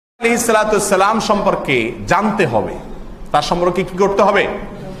আলাইহিসসালাম সম্পর্কে জানতে হবে, তার সম্পর্কে কি করতে হবে?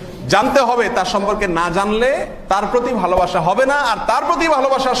 জানতে হবে। তার সম্পর্কে না জানলে তার প্রতি ভালোবাসা হবে না, আর তার প্রতি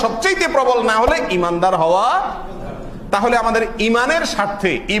ভালোবাসা সবচেয়ে প্রবল না হলে ইমানদার হওয়া। তাহলে আমাদের ইমানের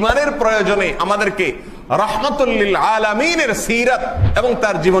স্বার্থে, ইমানের প্রয়োজনে আমাদেরকে রাহমাতুল লিল আলামিনের সিরাত এবং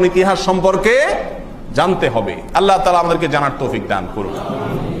তার জীবন ইতিহাস সম্পর্কে জানতে হবে। আল্লাহ তাআলা আমাদেরকে জানার তৌফিক দান করুন।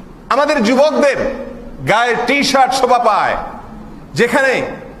 আমাদের যুবকদের গায়ে টি শার্ট শোভা পায়, যেখানে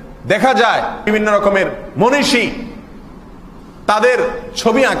দেখা যায় বিভিন্ন রকমের মনীষী, তাদের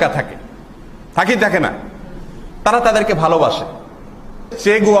ছবি আঁকা থাকে, থাকে না, তারা তাদেরকে ভালোবাসে।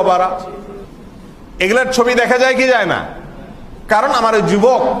 চে গুয়াবারা এগুলার ছবি দেখা যায় কি যায় না? কারণ আমার ওই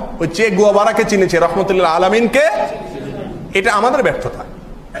যুবক ওই চে গুয়াবারাকে চিনেছে, রহমতুল্লাহ আলামিনকে। এটা আমাদের ব্যর্থতা,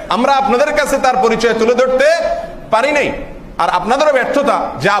 আমরা আপনাদের কাছে তার পরিচয় তুলে ধরতে পারি নাই, আর আপনাদেরও ব্যর্থতা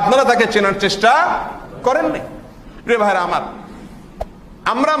যে আপনারা তাকে চেনার চেষ্টা করেননি। প্রিয় ভাইরা আমার,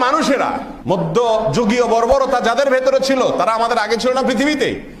 আমরা মানুষেরা মধ্যযুগীয় বর্বরতা যাদের ভেতরে ছিল তারা আমাদের আগে ছিল না পৃথিবীতে।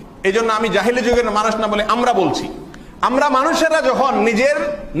 এই জন্য আমি জাহিলি যুগের মানুষ না বলে আমরা বলছি, আমরা মানুষেরা যখন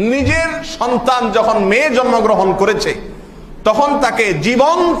নিজের সন্তান যখন মেয়ে জন্মগ্রহণ করেছে তখন তাকে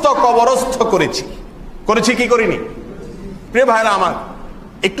জীবন্ত কবরস্থ করেছি কি করিনি? প্রিয় ভাইরা আমার,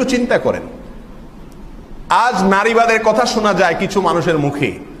 একটু চিন্তা করেন, আজ নারীবাদের কথা শোনা যায় কিছু মানুষের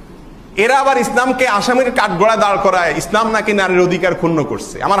মুখে, এরা আবার ইসলামকে আসামির কাঠগড়ায় দাঁড় করায়, ইসলাম নাকি নারীর অধিকার ক্ষুণ্ণ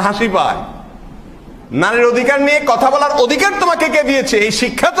করছে। আমার হাসি পায়। নারীর অধিকার নিয়ে কথা বলার অধিকার তোমাকে কে দিয়েছে? এই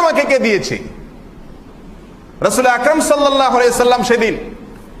শিক্ষা তোমাকে কে দিয়েছে? রাসূল আকরাম সাল্লাল্লাহু আলাইহি সাল্লাম সেদিন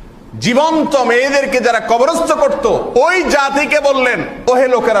জীবন্ত মেয়েদেরকে যারা কবরস্থ করত ওই জাতিকে বললেন, ওহে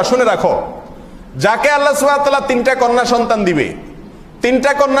লোকেরা শুনে রাখো, যাকে আল্লাহ সুবহানাহু ওয়া তাআলা 3টা কন্যা সন্তান দিবে,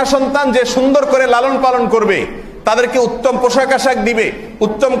 3টা কন্যা সন্তান যে সুন্দর করে লালন পালন করবে, তাদেরকে উত্তম পোশাক আশাক দিবে,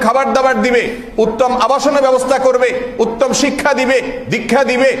 উত্তম খাবার দাবার দিবে, উত্তম আবাসনের ব্যবস্থা করবে, উত্তম শিক্ষা দিবে, দীক্ষা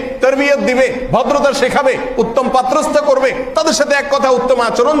দিবে, তরবিয়ত দিবে, ভদ্রতা শেখাবে, উত্তম পাত্রস্থ করবে, তাদের সাথে এক কথা উত্তম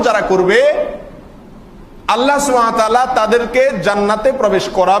আচরণ যারা করবে, আল্লাহ সুবহানাহু ওয়া তাআলা তাদেরকে জান্নাতে প্রবেশ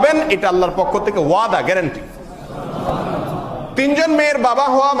করাবেন। এটা আল্লাহর পক্ষ থেকে ওয়াদা, গ্যারান্টি। 3জন মেয়ের বাবা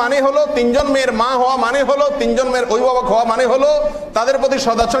হওয়া মানে হলো, 3জন মেয়ের মা হওয়া মানে হলো, 3জন মেয়ের অভিভাবক হওয়া মানে হলো, তাদের প্রতি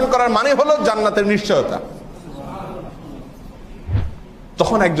সদাচরণ করার মানে হলো জান্নাতের নিশ্চয়তা।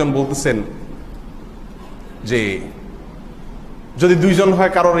 তখন একজন বলতেছেন যে যদি 2জন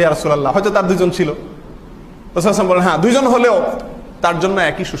হয় কারোর, ইয়া রাসূলুল্লাহ, হয়তো তার 2জন ছিল। রাসূল সাল্লাল্লাহু আলাইহি ওয়াসাল্লাম বলেন, হ্যাঁ 2জন হলেও তার জন্য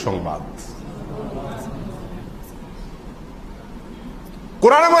একই সুসংবাদ।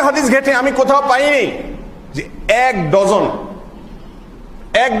 কোরআন এবং হাদিস ঘেটে আমি কোথাও পাইনি যে 1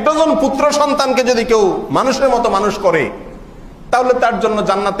 ডজন পুত্র সন্তানকে যদি কেউ মানুষের মতো মানুষ করে তাহলে তার জন্য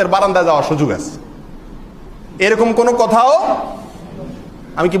জান্নাতের বারান্দায় যাওয়ার সুযোগ আছে। এরকম কোনো কথাও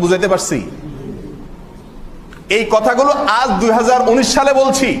আমি কি বুঝাইতে পারছি? এই কথাগুলো আজ 2019 সালে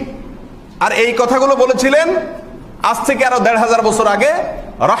বলছি, আর এই কথাগুলো বলেছিলেন আজ থেকে আরো 1500 বছর আগে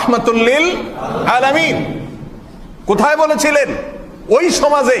রাহমাতুল লিল আলামিন। কোথায় বলেছিলেন? ওই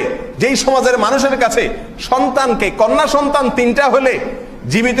সমাজে, যেই সমাজের মানুষের কাছে সন্তানকে, কন্যা সন্তান 3টা হলে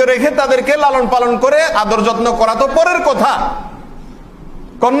জীবিত রেখে তাদেরকে লালন পালন করে আদর যত্ন করা তো পরের কথা,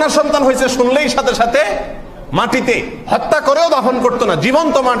 কন্যা সন্তান হয়েছে শুনলেই সাথে সাথে মাটিতে হত্যা করেও দাফন করতো না,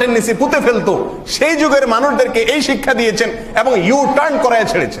 জীবন্ত মাটির নিচে পুঁতে ফেলতো। সেই যুগের মানুষদেরকে এই শিক্ষা দিয়েছেন এবং ইউ টার্ন করায়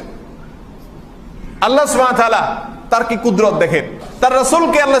ছেড়েছেন। আল্লাহ সুবহানাহু ওয়া তাআলা তার কি কুদরত দেখেন, তার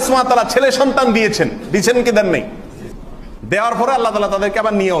রাসূলকে আল্লাহ সুবহানাহু ওয়া তাআলা ছেলে সন্তান দিয়েছেন কি দেন নাই? দেওয়ার পরে আল্লাহ তাআলা তাদেরকে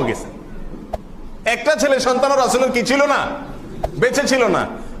আবার নিয়েও গেছেন। একটা ছেলে সন্তান রাসূলের কি ছিল না? বেঁচে ছিল না।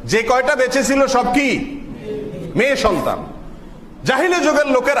 যে কয়টা বেঁচে ছিল সব কি মেয়ে সন্তান। জাহিলি যুগের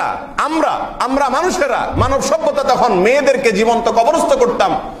লোকেরা, আমরা মানুষেরা, মানব সভ্যতা তখন মেয়েদেরকে জীবন্ত কবরস্থ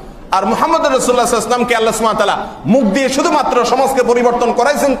করতাম। আর মুহাম্মদ রাসূলুল্লাহ সাল্লাল্লাহু আলাইহি ওয়াসাল্লামকে আল্লাহ সুবহানাহু ওয়া তাআলা মুখ দিয়ে শুধুমাত্র সমাজকে পরিবর্তন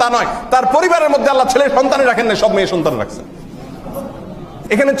করাইছেন তা নয়, তার পরিবারের মধ্যে আল্লাহ ছেলে সন্তান রাখেন না, সব মেয়ে সন্তান রাখছেন।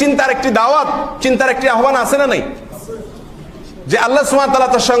 এখানে চিন্তার একটি দাওয়াত, চিন্তার একটি আহ্বান আছে না নাই? যে আল্লাহ সুবহানাহু ওয়া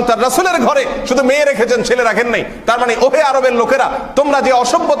তাআলা তার রাসূলের ঘরে শুধু মেয়ে রেখেছেন, ছেলে রাখেন নাই। তার মানে ওহে আরবের লোকেরা, তোমরা যে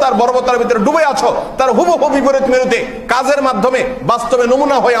অসভ্যতার বর্বরতার ভিতরে ডুবে আছো তার হুবহু বিপরীত মেরুতে কাজের মাধ্যমে বাস্তবে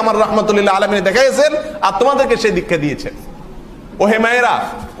নমুনা হয়ে আমার রাহমাতুল লিল আলামিন দেখাইছেন আর তোমাদেরকে সেই দীক্ষা দিয়েছেন। ওহে মায়েরা,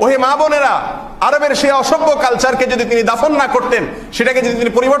 ওহে মা বোনেরা, আরবের সেই অসভ্য কালচারকে যদি তিনি দাফন না করতেন, সেটাকে যদি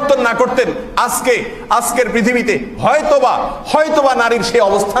তিনি পরিবর্তন না করতেন, আজকের পৃথিবীতে হয়তোবা নারীর সেই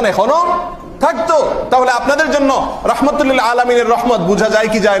অবস্থান এখনো থাকতো। তাহলে আপনাদের জন্য রাহমাতুল লিল আলামিনের রহমত বোঝা যায়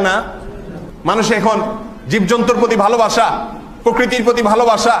কি যায় না? মানুষ এখন জীবজন্তুর প্রতি ভালোবাসা, প্রকৃতির প্রতি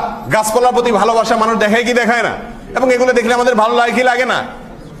ভালোবাসা, গাছপালার প্রতি ভালোবাসা মানুষ দেখায় কি দেখায় না? এবং এগুলো দেখলে আমাদের ভালো লাগে কি লাগে না?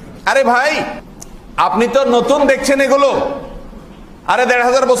 আরে ভাই, আপনি তো নতুন দেখছেন এগুলো, আরে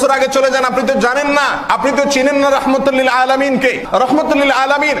 ১৫০০ বছর আগে চলে যান, আপনি তো জানেন না, আপনি তো চিনেন না রহমতুল লিল আলামিনকে। রহমতুল লিল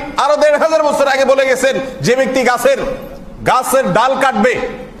আলামিন আরো ১৫০০ বছর আগে বলে গেছেন, যে ব্যক্তি গাছের ডাল কাটবে,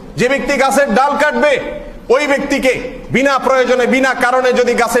 যে ব্যক্তি গাছের ডাল কাটবে, ওই ব্যক্তিকে বিনা প্রয়োজনে বিনা কারণে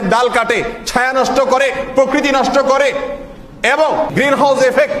যদি গাছের ডাল কাটে, ছায়া নষ্ট করে, প্রকৃতি নষ্ট করে এবং গ্রিন হাউস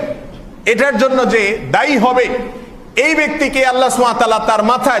এফেক্ট এটার জন্য যে দায়ী হবে, এই ব্যক্তিকে আল্লাহ সুবহানাহু ওয়া তাআলা তার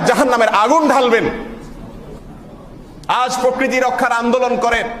মাথায় জাহান্নামের আগুন ঢালবেন। আজ প্রকৃতি রক্ষার আন্দোলন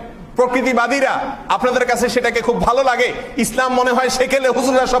করেন প্রকৃতিবাদীরা, আপনাদের কাছে সেটাকে খুব ভালো লাগে। ইসলাম মনে হয় সেকেলে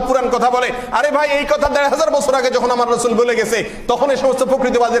হুজুররা সব পুরান কথা বলে। আরে ভাই, এই কথা ১৫০০ বছর আগে যখন আমার রাসূল বলে গেছে, তখন এই সমস্ত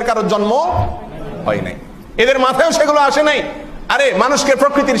প্রকৃতিবাদের কারোর জন্ম হয় নাই, এদের মাথায়ও সেগুলো আসে নাই। আরে মানুষকে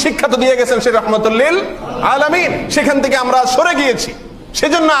প্রকৃতির শিক্ষা তো দিয়ে গেছেন সে রহমতুল লিল আলামিন, সেখান থেকে আমরা সরে গিয়েছি।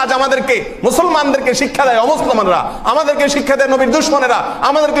 সেজন্য আজ আমাদেরকে, মুসলমানদেরকে শিক্ষা দেয় অমুসলমানরা, আমাদেরকে শিক্ষা দেয় নবীর দুশমনেরা,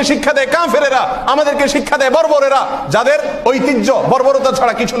 আমাদেরকে শিক্ষা দেয় কাফেরেরা, আমাদেরকে শিক্ষা দেয় বর্বরেরা, যাদের ঐতিহ্য বর্বরতা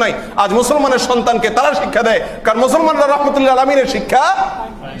ছাড়া কিছু নাই। আজ মুসলমানের সন্তানকে তারা শিক্ষা দেয়, কারণ মুসলমানরা রহমতুল লিল আলামিনের শিক্ষা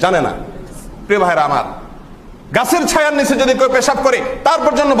জানে না। প্রিয় ভাইরা আমার, গাছের ছায়ার নিচে যদি কেউ পেশাব করে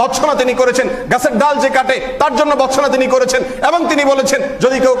তারপর জন্য ভৎসনা তিনি করেছেন, গাছের ডাল যে কাটে তার জন্য ভৎসনা তিনি করেছেন, এবং তিনি বলেছেন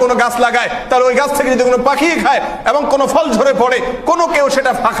যদি কেউ কোনো গাছ লাগায় তাহলে ওই গাছ থেকে যদি কোনো পাখি খায় এবং কোনো ফল ঝরে পড়ে, কোনো কেউ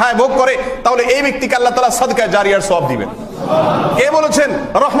সেটা খায় ভোগ করে, তাহলে এই ব্যক্তিকে আল্লাহ তাআলা সাদকা জারিয়ার সওয়াব দিবেন। কে বলেছেন?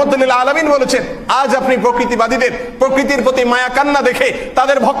 রহমতুল লিল আলামিন বলেছেন। আজ আপনি প্রকৃতিবাদীদের প্রকৃতির প্রতি মায়া কান্না দেখে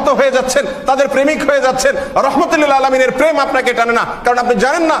তাদের ভক্ত হয়ে যাচ্ছেন, তাদের প্রেমিক হয়ে যাচ্ছেন। রহমতুল লিল আলামিনের প্রেম আপনাকে টানে না, কারণ আপনি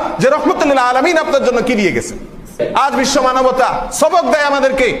জানেন না যে রহমতুল লিল আলামিন আপনার জন্য কি দিয়ে গেছেন। আজ বিশ্ব মানবতা সবক দেয়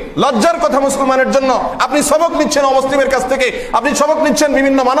আমাদেরকে, লজ্জার কথা মুসলমানের জন্য। আপনি সবক নিচ্ছেন অমুসলিমের কাছ থেকে, আপনি সবক নিচ্ছেন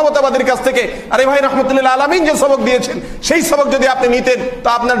বিভিন্ন মানবতাবাদীর কাছ থেকে। আরে ভাই, রহমতুল লিল আলামিন যে সবক দিয়েছেন, সেই সবক যদি আপনি নিতেন তা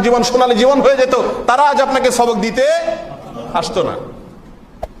আপনার জীবন সোনালী জীবন হয়ে যেত। তারা আজ আপনাকে সবক দিতে আসতো না।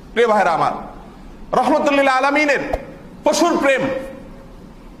 প্রিয় ভাইরা আমার, রহমতুল লিল আলামিনের পশুর প্রেম,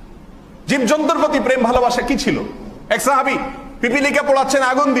 জীবজন্তুর প্রতি প্রেম ভালোবাসা কি ছিল? এক সাহাবী পিপিলিকা পোড়াচ্ছেন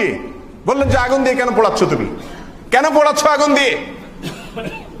আগুন দিয়ে, বললেন যে আগুন দিয়ে কেন পোড়াচ্ছ তুমি, কেন পোড়াচ্ছ আগুন দিয়ে?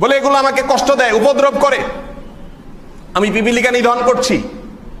 বলে এগুলো আমাকে কষ্ট দেয়, উপদ্রব করে, আমি পিপিলিকা নিধন করছি।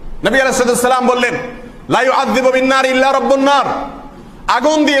 নবী আলাইহিস সালাম বললেন লা ইউআযযিবু বিন-নার ইল্লা রাব্বুন নার,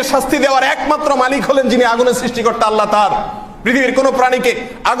 আগুন দিয়ে শাস্তি দেওয়ার একমাত্র মালিক হলেন যিনি আগুনের সৃষ্টিকর্তা আল্লাহ। তার পৃথিবীর কোন প্রাণীকে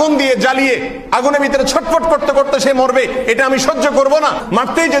আগুন দিয়ে জ্বালিয়ে আগুনের ভিতরে ছটফট করতে করতে সে মরবে, এটা আমি সহ্য করব না।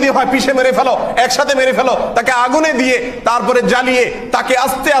 মারতেই যদি হয় পিষে মেরে ফেলো, একসাথে মেরে ফেলো, তাকে আগুনে দিয়ে তারপরে জ্বালিয়ে তাকে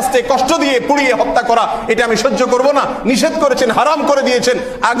আস্তে আস্তে কষ্ট দিয়ে পুড়িয়ে হত্যা করা, এটা আমি সহ্য করব না। নিষেধ করেছেন, হারাম করে দিয়েছেন,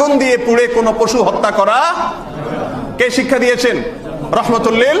 আগুন দিয়ে পুড়ে কোনো পশু হত্যা করা। কে শিক্ষা দিয়েছেন?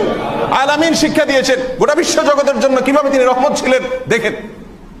 রহমতুল লিল আলামিন শিক্ষা দিয়েছেন। গোটা বিশ্ব জগতের জন্য কিভাবে তিনি রহমত ছিলেন দেখেন।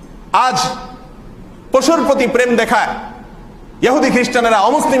 আজ পশুর প্রতি প্রেম দেখায় ইহুদি খ্রিস্টানেরা,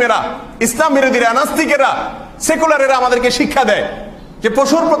 অমুসলিমেরা, ইসলাম বিরোধীরা, নাস্তিকেরা, সেকুলারেরা আমাদেরকে শিক্ষা দেয় যে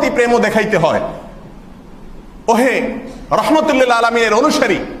পশুর প্রতি প্রেমও দেখাইতে হয়। ওহে রহমতুল লিল আলামিনের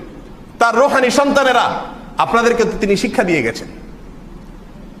অনুসারী, তার রূহানি সন্তানেরা, আপনাদেরকে তিনি শিক্ষা দিয়ে গেছেন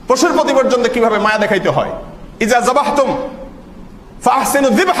পশুর প্রতি পর্যন্ত কিভাবে মায়া দেখাইতে হয়। ইজা যাবাহতুম ফাহসিনু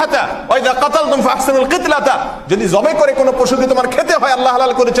যিবহাতা ওয়া ইজা কাতালতুম ফাহসিনুল কিতলাতা, যদি জবে করে কোনো পশুকে তোমার খেতে হয়, আল্লাহ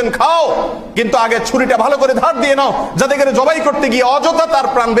হালাল করেছেন, খাও, কিন্তু আগে ছুরিটা ভালো করে ধার দিয়ে নাও, যাতে করে জবাই করতে গিয়ে অযথা তার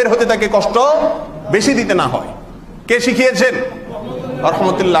প্রাণ বের হতে তাকে কষ্ট বেশি দিতে না হয়। কে শিখিয়েছেন?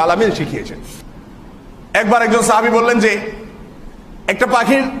 রহমতুল লিল আলামিন শিখিয়েছেন। একবার একজন সাহাবী বললেন যে একটা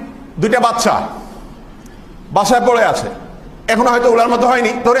পাখির দুইটা বাচ্চা বাসায় পড়ে আছে, এখনো হয়তো উড়ার মতো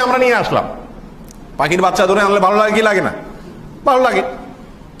হয়নি, ধরে আমরা নিয়ে আসলাম। পাখির বাচ্চা ধরে আনলে ভালো লাগে কি লাগে না? ভালো লাগে।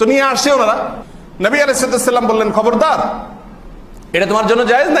 তো নিয়ে আসছে ওনারা। নবী আলাইহিস সালাম বললেন, খবরদার, এটা তোমার জন্য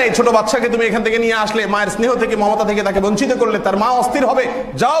জায়েজ না। এই ছোট বাচ্চাকে তুমি এখান থেকে নিয়ে আসলে, মায়ের স্নেহ থেকে মমতা থেকে তাকে বঞ্চিত করলে, তার মা অস্থির হবে।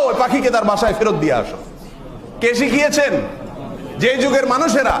 যাও ওই পাখিকে তার বাসায় ফেরত দিয়ে আসো। কে শিখিয়েছেন? যে যুগের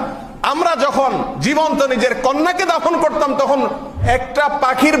মানুষেরা, আমরা যখন জীবন্ত নিজের কন্যাকে দাফন করতাম, তখন একটা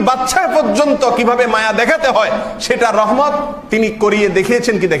পাখির বাচ্চা পর্যন্ত কিভাবে মায়া দেখাতে হয় সেটা রহমত তিনি করিয়ে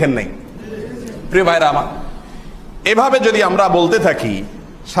দেখিয়েছেন, কি দেখেন নাই? প্রিয় ভাইরা আমার, এভাবে যদি আমরা বলতে থাকি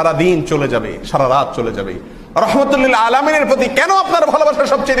সারা দিন চলে যাবে, সারা রাত চলে যাবে। রহমতুল লিল আলামিনের প্রতি কেন আপনার ভালোবাসা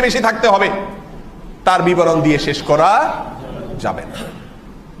সবচেয়ে বেশি থাকতে হবে তার বিবরণ দিয়ে শেষ করা যাবে না।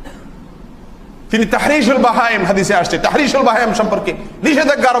 তিনি তাহরিশুল বাহায়েম, হাদিসে আসছে, তাহরিশুল বাহায়েম সম্পর্কে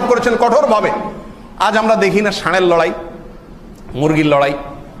নিষেধাজ্ঞা আরোপ করেছেন কঠোরভাবে। আজ আমরা দেখি না ষাঁড়ের লড়াই, মুরগির লড়াই,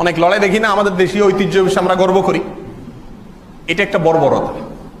 অনেক লড়াই দেখি না? আমাদের দেশীয় ঐতিহ্য বিষয়ে আমরা গর্ব করি। এটা একটা বর্বরতা,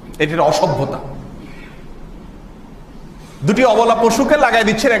 এটা একটা অসভ্যতা। দুটি অবলা পশুকে লাগাই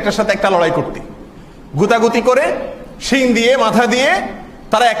দিচ্ছেন একটার সাথে একটা লড়াই করতে, গুতাগুতি করে শিং দিয়ে মাথা দিয়ে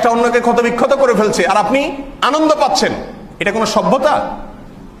তারা একটা অন্যকে ক্ষতবিক্ষত করে ফেলছে, আর আপনি আনন্দ পাচ্ছেন। এটা কোনো সভ্যতা?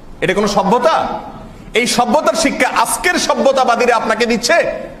 এটা কোনো সভ্যতা? এই সভ্যতার শিক্ষা আজকের সভ্যতাবাদীরা আপনাকে দিচ্ছে।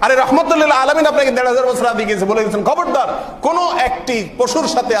 আরে রহমতুল্লাহ আলামিন আপনাকে ১৫০০ বছর আগে গিয়েছে, বলে গেছেন খবরদার কোনো একটি পশুর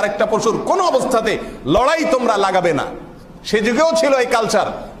সাথে আরেকটা পশুর কোনো অবস্থাতে লড়াই তোমরা লাগাবে না। সে যুগেও ছিল এই কালচার,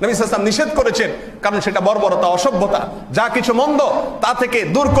 নবী সাল্লাল্লাহু আলাইহি ওয়াসাল্লাম নিষেধ করেছেন, কারণ সেটা বর্বরতা, অসভ্যতা। যা কিছু মন্দ তা থেকে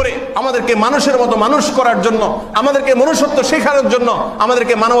দূর করে আমাদেরকে মানুষের মতো মানুষ করার জন্য, আমাদেরকে মনুষ্যত্ব শেখানোর জন্য,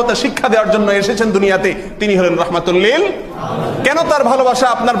 আমাদেরকে মানবতা শিক্ষা দেওয়ার জন্য এসেছেন দুনিয়াতে। তিনি হলেন রাহমাতুল লিল। কেন তার ভালোবাসা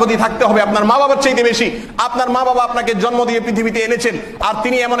আপনার প্রতি থাকতে হবে আপনার মা বাবার চাইতে বেশি? আপনার মা বাবা আপনাকে জন্ম দিয়ে পৃথিবীতে এনেছেন, আর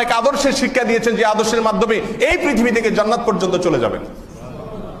তিনি এমন এক আদর্শের শিক্ষা দিয়েছেন যে আদর্শের মাধ্যমে এই পৃথিবী থেকে জান্নাত পর্যন্ত চলে যাবেন।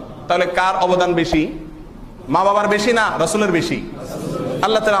 তাহলে কার অবদান বেশি? মা বাবার বেশি না রাসূলের বেশি?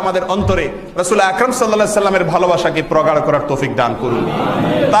 আল্লাহ তাআলা আমাদের অন্তরে রাসূল আকরাম সাল্লাল্লাহু আলাইহি সাল্লামের ভালোবাসাকে প্রগাঢ় করার তৌফিক দান করুন।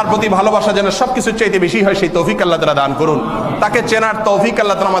 তার প্রতি ভালোবাসা যেন সবকিছুর চাইতে বেশি হয়, সেই তৌফিক আল্লাহ তাআলা দান করুন। তাকে চেনার তৌফিক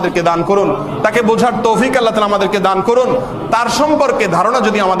আল্লাহ তাআলা আমাদেরকে দান করুন। তাকে বোঝার তৌফিক আল্লাহ তাআলা আমাদেরকে দান করুন। তার সম্পর্কে ধারণা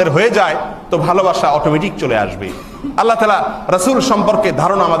যদি আমাদের হয়ে যায় তো ভালোবাসা অটোমেটিক চলে আসবে। আল্লাহ তাআলা রাসূল সম্পর্কে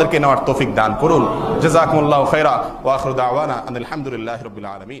ধারণা আমাদেরকে নেওয়ার তৌফিক দান করুন। জাযাকুমুল্লাহু খাইরা ওয়া আখিরু দাওয়ানা আলহামদুলিল্লাহি রাব্বিল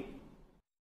আলামিন।